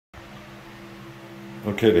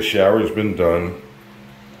Okay, the shower's been done.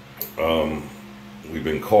 We've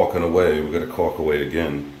been caulking away. We're going to caulk away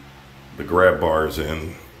again. The grab bar's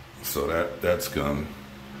in, so that's gone.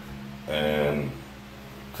 And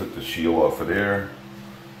took the shield off of there.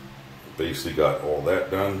 Basically got all that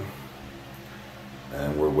done.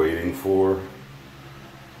 And we're waiting for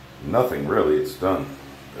nothing really. It's done.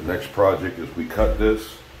 The next project is we cut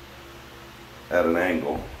this at an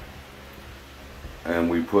angle. And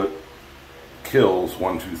we put Kills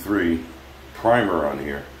 1, 2, 3 primer on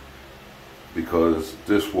here because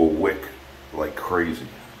this will wick like crazy,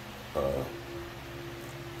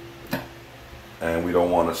 and we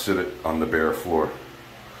don't want to sit it on the bare floor.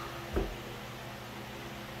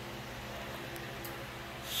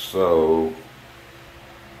 So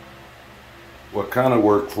what kind of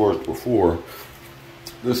worked for us before,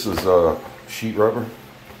 this is sheet rubber.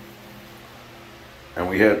 And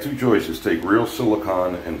we had two choices: take real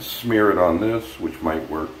silicone and smear it on this, which might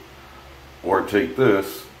work, or take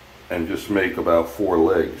this and just make about 4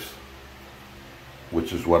 legs,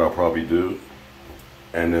 which is what I'll probably do,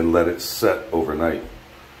 and then let it set overnight.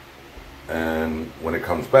 And when it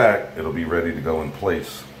comes back, it'll be ready to go in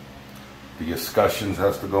place. The escutcheons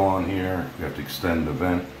has to go on here. You have to extend the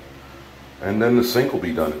vent, and then the sink will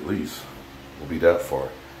be done at least. Will be that far.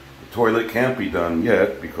 The toilet can't be done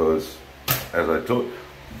yet because, as I told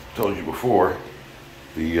you before,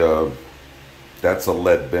 that's a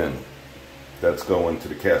lead bin. That's going to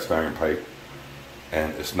the cast iron pipe,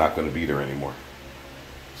 and it's not going to be there anymore.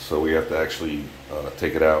 So we have to actually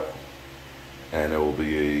take it out, and it will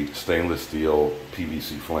be a stainless steel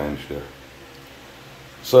PVC flange there.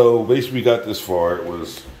 So basically we got this far. It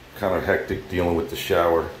was kind of hectic dealing with the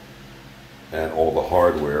shower and all the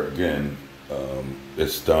hardware. Again,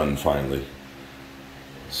 it's done finally.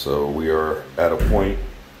 So we are at a point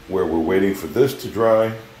where we're waiting for this to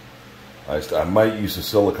dry. I might use the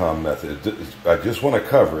silicone method. I just want to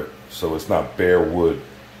cover it so it's not bare wood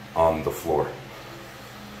on the floor.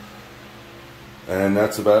 And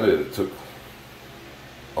that's about it. It took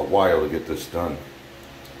a while to get this done.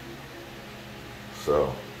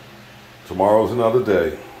 So tomorrow's another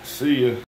day. See ya.